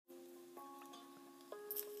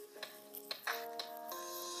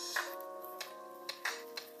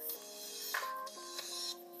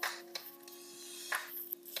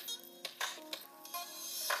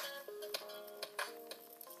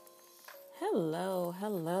Hello,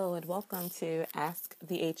 and welcome to Ask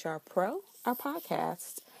the HR Pro, our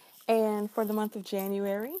podcast. And for the month of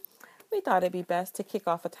January, we thought it'd be best to kick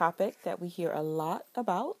off a topic that we hear a lot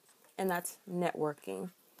about, and that's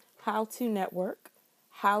networking. How to network,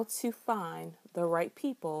 how to find the right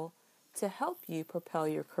people to help you propel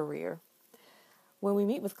your career. When we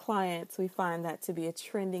meet with clients, we find that to be a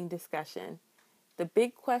trending discussion. The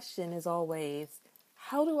big question is always,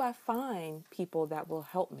 how do I find people that will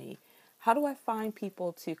help me? How do I find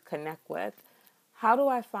people to connect with? How do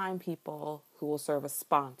I find people who will serve as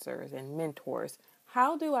sponsors and mentors?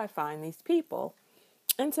 How do I find these people?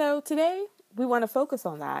 And so today we want to focus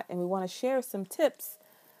on that, and we want to share some tips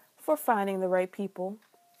for finding the right people.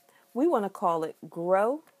 We want to call it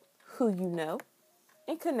Grow Who You Know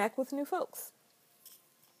and Connect with New Folks.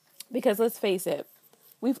 Because let's face it,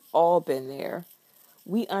 we've all been there.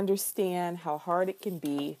 We understand how hard it can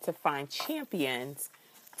be to find champions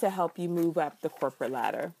to help you move up the corporate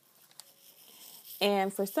ladder.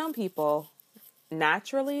 And for some people,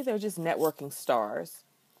 naturally, they're just networking stars.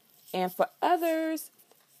 And for others,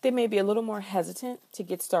 they may be a little more hesitant to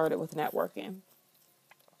get started with networking.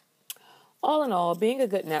 All in all, being a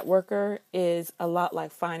good networker is a lot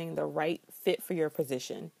like finding the right fit for your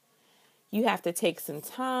position. You have to take some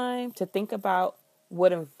time to think about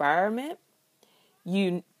what environment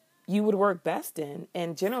you would work best in,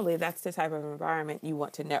 and generally that's the type of environment you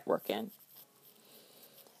want to network in.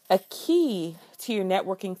 A key to your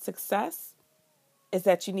networking success is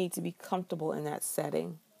that you need to be comfortable in that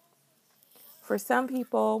setting. For some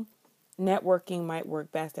people, networking might work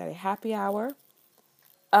best at a happy hour.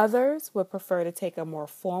 Others would prefer to take a more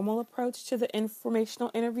formal approach to the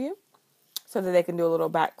informational interview so that they can do a little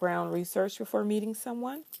background research before meeting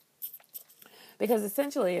someone. Because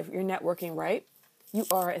essentially, if you're networking right, you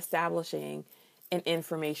are establishing an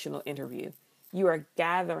informational interview. You are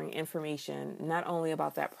gathering information not only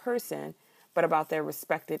about that person, but about their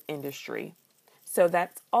respective industry. So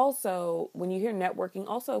that's also, when you hear networking,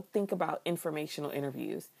 also think about informational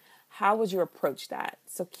interviews. How would you approach that?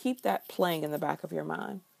 So keep that playing in the back of your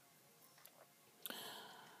mind.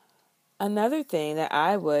 Another thing that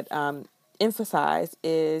I would emphasize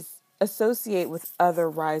is associate with other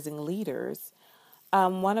rising leaders.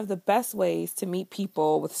 One of the best ways to meet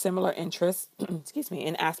people with similar interests,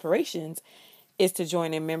 and aspirations is to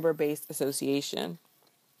join a member-based association.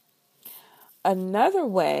 Another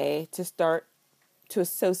way to start to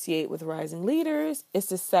associate with rising leaders is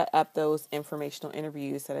to set up those informational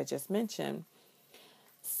interviews that I just mentioned.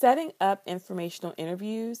 Setting up informational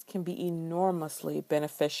interviews can be enormously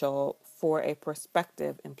beneficial for a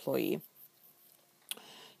prospective employee.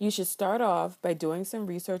 You should start off by doing some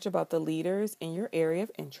research about the leaders in your area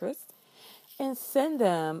of interest and send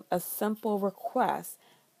them a simple request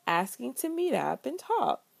asking to meet up and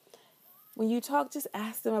talk. When you talk, just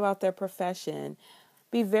ask them about their profession.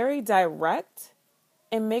 Be very direct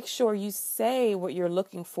and make sure you say what you're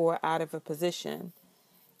looking for out of a position.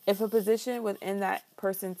 If a position within that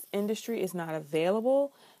person's industry is not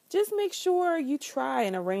available, just make sure you try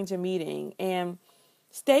and arrange a meeting and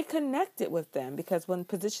stay connected with them, because when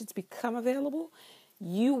positions become available,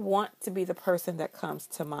 you want to be the person that comes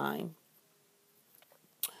to mind.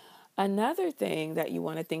 Another thing that you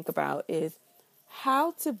want to think about is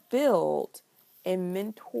how to build a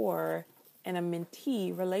mentor and a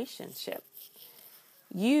mentee relationship.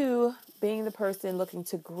 You, being the person looking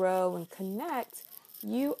to grow and connect,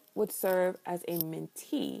 you would serve as a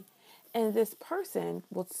mentee, and this person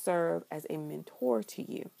will serve as a mentor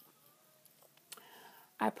to you.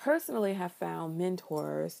 I personally have found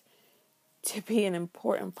mentors to be an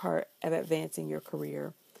important part of advancing your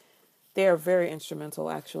career. They are very instrumental,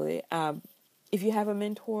 actually. If you have a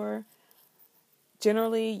mentor,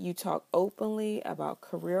 generally you talk openly about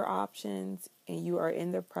career options and you are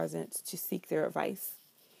in their presence to seek their advice.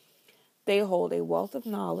 They hold a wealth of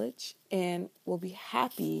knowledge and will be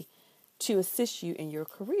happy to assist you in your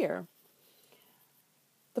career.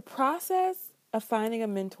 The process of finding a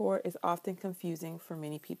mentor is often confusing for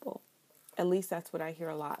many people. At least that's what I hear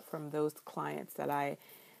a lot from those clients that I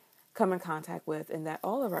come in contact with, and that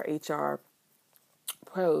all of our HR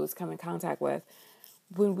pros come in contact with.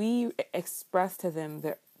 When we express to them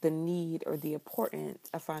the need or the importance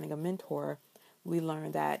of finding a mentor, we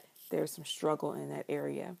learn that there's some struggle in that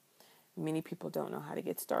area. Many people don't know how to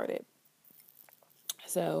get started.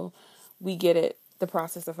 So we get it. The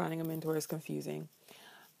process of finding a mentor is confusing.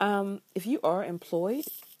 If you are employed,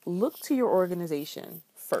 look to your organization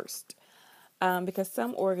first, because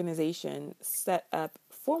some organizations set up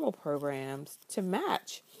formal programs to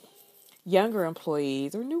match younger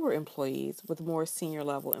employees or newer employees with more senior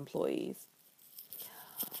level employees.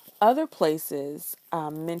 Other places,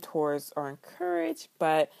 mentors are encouraged,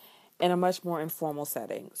 but in a much more informal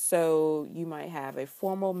setting. So you might have a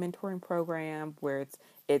formal mentoring program where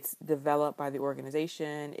it's developed by the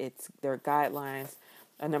organization. There are guidelines,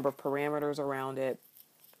 a number of parameters around it.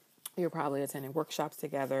 You're probably attending workshops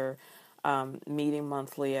together, meeting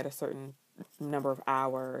monthly at a certain number of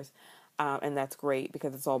hours, and that's great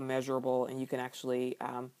because it's all measurable, and you can actually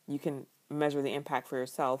you can measure the impact for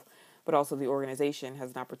yourself, but also the organization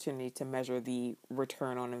has an opportunity to measure the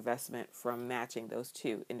return on investment from matching those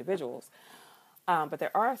two individuals. But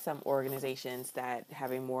there are some organizations that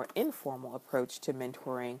have a more informal approach to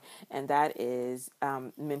mentoring, and that is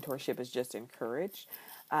mentorship is just encouraged.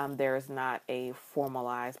 There is not a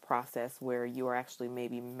formalized process where you are actually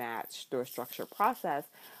maybe matched through a structured process,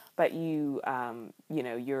 but you are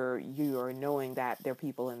knowing that there are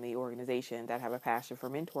people in the organization that have a passion for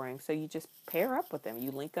mentoring, so you just pair up with them,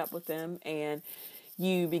 you link up with them, and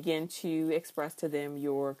you begin to express to them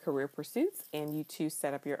your career pursuits, and you two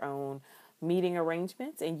set up your own meeting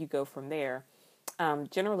arrangements, and you go from there.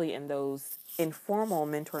 Generally, in those informal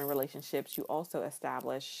mentoring relationships, you also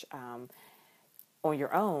establish on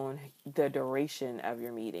your own the duration of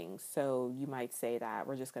your meetings. So you might say that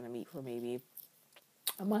we're just going to meet for maybe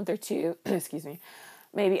a month or two, excuse me,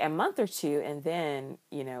 maybe a month or two, and then,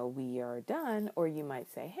 we are done. Or you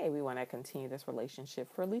might say, hey, we want to continue this relationship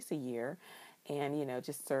for at least a year and,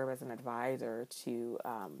 just serve as an advisor to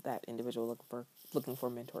that individual looking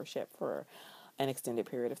for mentorship for an extended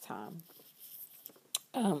period of time.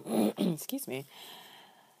 Excuse me.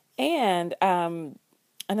 And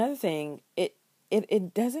another thing,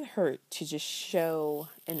 it doesn't hurt to just show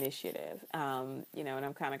initiative, and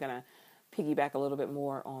I'm kind of going to piggyback a little bit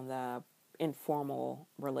more on the informal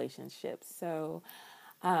relationships. So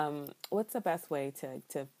what's the best way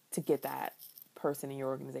to get that person in your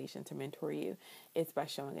organization to mentor you? It's by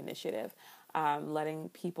showing initiative, letting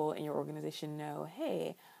people in your organization know,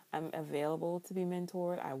 hey, I'm available to be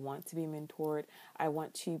mentored. I want to be mentored. I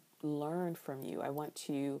want to learn from you. I want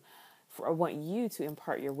you to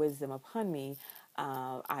impart your wisdom upon me.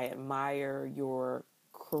 I admire your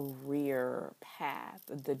career path,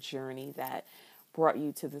 the journey that brought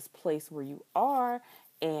you to this place where you are.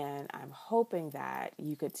 And I'm hoping that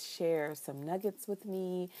you could share some nuggets with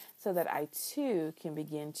me so that I too can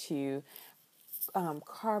begin to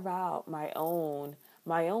carve out my own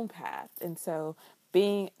path. And so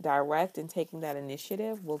being direct and taking that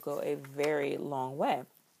initiative will go a very long way.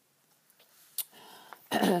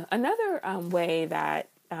 Another way that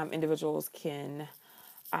individuals can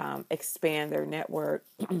expand their network,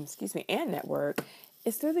 excuse me, and network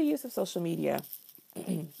is through the use of social media.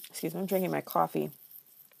 Excuse me, I'm drinking my coffee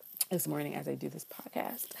this morning as I do this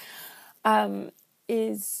podcast.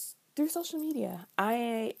 Is through social media.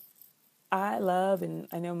 I love, and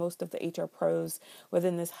I know most of the HR pros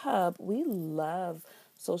within this hub, we love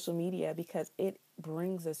social media because it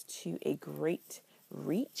brings us to a great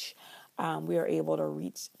reach. We are able to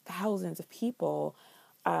reach thousands of people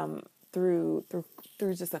through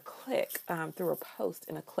just a click, through a post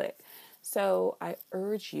and a click. So I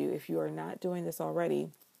urge you, if you are not doing this already,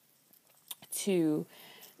 to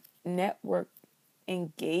network,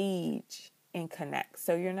 engage, and connect.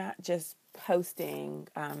 So you're not just posting,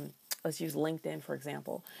 let's use LinkedIn, for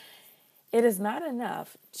example. It is not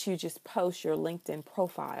enough to just post your LinkedIn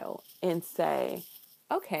profile and say,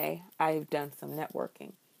 okay, I've done some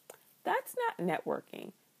networking. That's not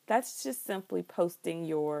networking. That's just simply posting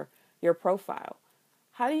your profile.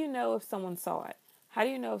 How do you know if someone saw it? How do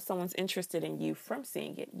you know if someone's interested in you from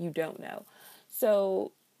seeing it? You don't know.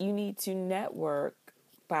 So you need to network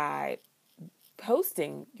by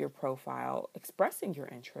posting your profile, expressing your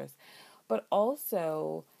interest, but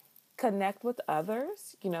also connect with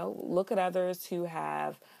others. Look at others who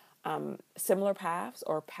have similar paths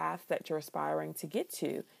or paths that you're aspiring to get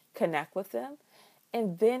to. Connect with them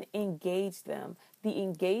and then engage them. The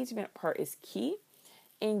engagement part is key.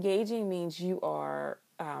 Engaging means you are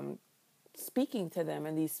speaking to them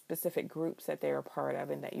in these specific groups that they're a part of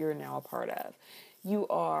and that you're now a part of. You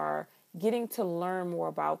are getting to learn more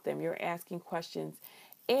about them. You're asking questions,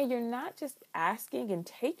 and you're not just asking and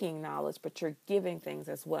taking knowledge, but you're giving things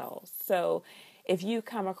as well. So if you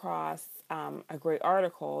come across a great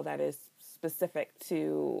article that is specific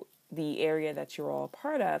to the area that you're all a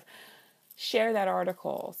part of, share that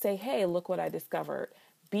article. Say, hey, look what I discovered.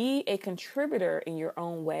 Be a contributor in your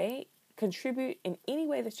own way. Contribute in any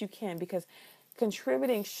way that you can, because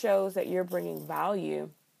contributing shows that you're bringing value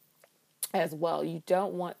as well. You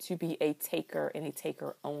don't want to be a taker and a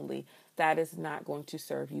taker only. That is not going to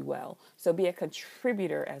serve you well. So be a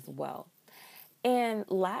contributor as well. And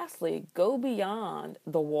lastly, go beyond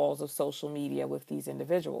the walls of social media with these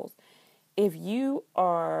individuals. If you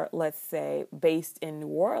are, let's say, based in New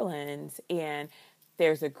Orleans and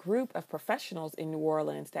there's a group of professionals in New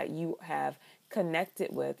Orleans that you have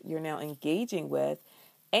connected with, you're now engaging with,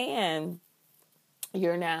 and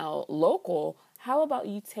you're now local, how about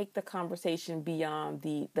you take the conversation beyond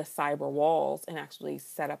the cyber walls and actually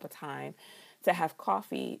set up a time to have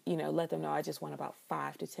coffee? Let them know, I just want about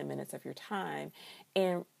 5 to 10 minutes of your time,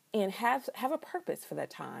 and have a purpose for that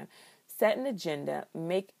time. Set an agenda,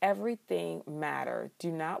 make everything matter.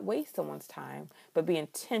 Do not waste someone's time, but be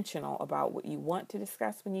intentional about what you want to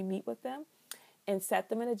discuss when you meet with them, and set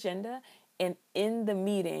them an agenda and end the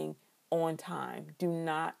meeting on time. Do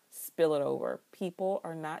not spill it over. People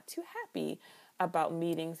are not too happy about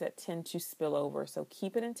meetings that tend to spill over. So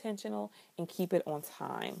keep it intentional and keep it on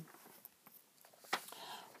time.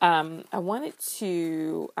 I wanted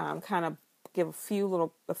to kind of give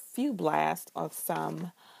a few blasts of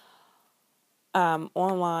some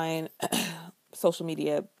online social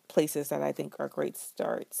media places that I think are great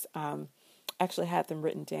starts. Actually had them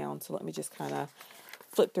written down, so let me just kind of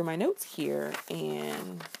flip through my notes here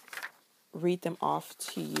and read them off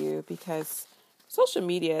to you, because social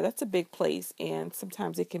media, that's a big place, and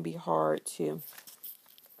sometimes it can be hard to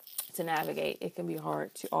navigate. It can be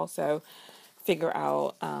hard to also figure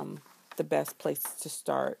out the best place to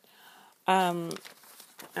start. All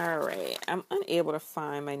right, I'm unable to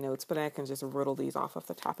find my notes, but I can just riddle these off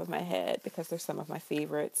the top of my head because they're some of my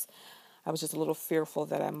favorites. I was just a little fearful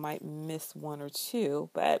that I might miss one or two,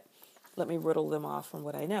 but let me riddle them off from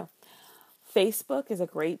what I know. Facebook is a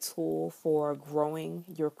great tool for growing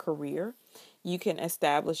your career. You can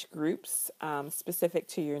establish groups specific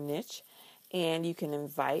to your niche, and you can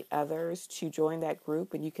invite others to join that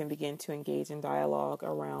group, and you can begin to engage in dialogue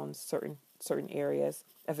around certain areas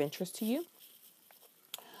of interest to you.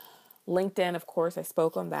 LinkedIn, of course, I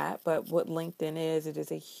spoke on that, but what LinkedIn is, it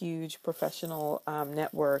is a huge professional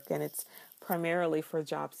network, and it's primarily for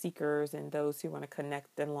job seekers and those who want to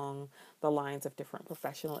connect along the lines of different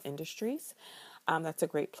professional industries. That's a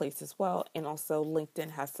great place as well. And also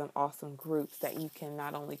LinkedIn has some awesome groups that you can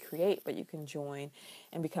not only create, but you can join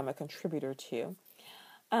and become a contributor to.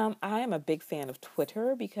 I am a big fan of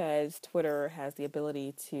Twitter because Twitter has the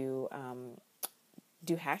ability to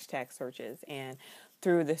do hashtag searches, and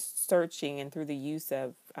through the searching and through the use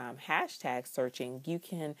of hashtag searching, you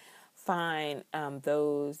can find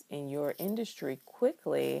those in your industry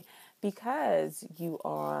quickly because you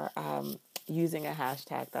are using a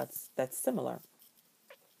hashtag that's similar.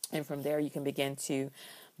 And from there, you can begin to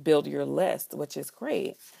build your list, which is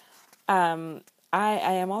great. I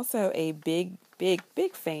am also a big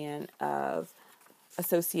fan of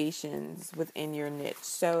associations within your niche.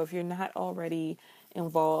 So if you're not already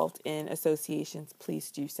involved in associations,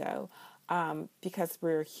 please do so. Because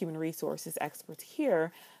we're human resources experts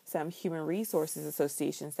here, some human resources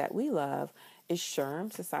associations that we love is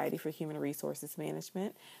SHRM, Society for Human Resources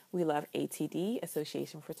Management. We love ATD,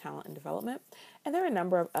 Association for Talent and Development. And there are a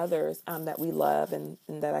number of others that we love and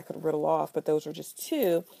that I could riddle off, but those are just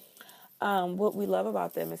two. What we love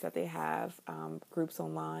about them is that they have groups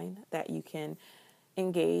online that you can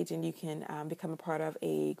engage, and you can become a part of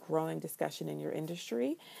a growing discussion in your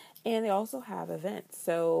industry. And they also have events.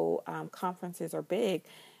 So conferences are big.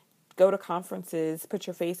 Go to conferences, put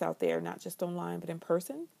your face out there, not just online, but in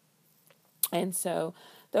person. And so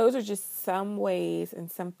those are just some ways and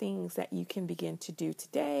some things that you can begin to do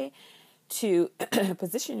today to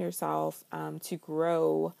position yourself to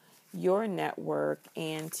grow your network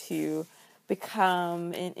and to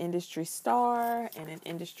become an industry star and an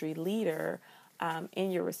industry leader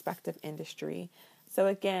in your respective industry. So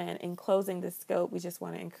again, in closing this scope, we just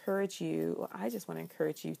want to encourage you, or I just want to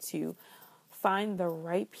encourage you to find the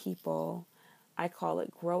right people. I call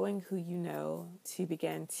it growing who you know, to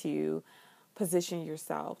begin to position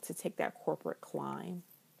yourself to take that corporate climb.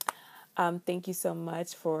 Thank you so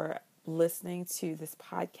much for listening to this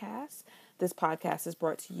podcast. This podcast is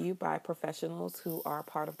brought to you by professionals who are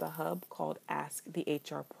part of the hub called Ask the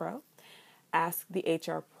HR Pro. Ask the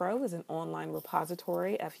HR Pro is an online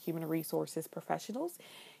repository of human resources professionals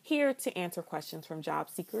here to answer questions from job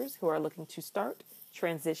seekers who are looking to start,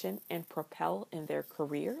 transition, and propel in their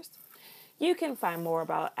careers. You can find more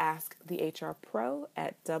about Ask the HR Pro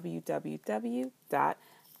at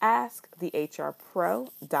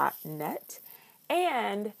www.askthehrpro.net.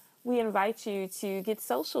 And we invite you to get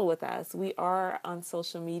social with us. We are on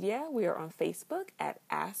social media. We are on Facebook at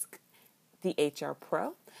Ask the HR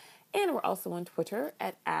Pro. And we're also on Twitter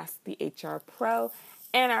at Ask the HR Pro.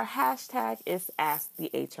 And our hashtag is Ask the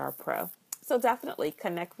HR Pro. So definitely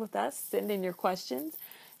connect with us, send in your questions,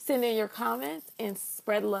 send in your comments, and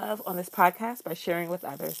spread love on this podcast by sharing with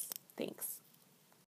others. Thanks.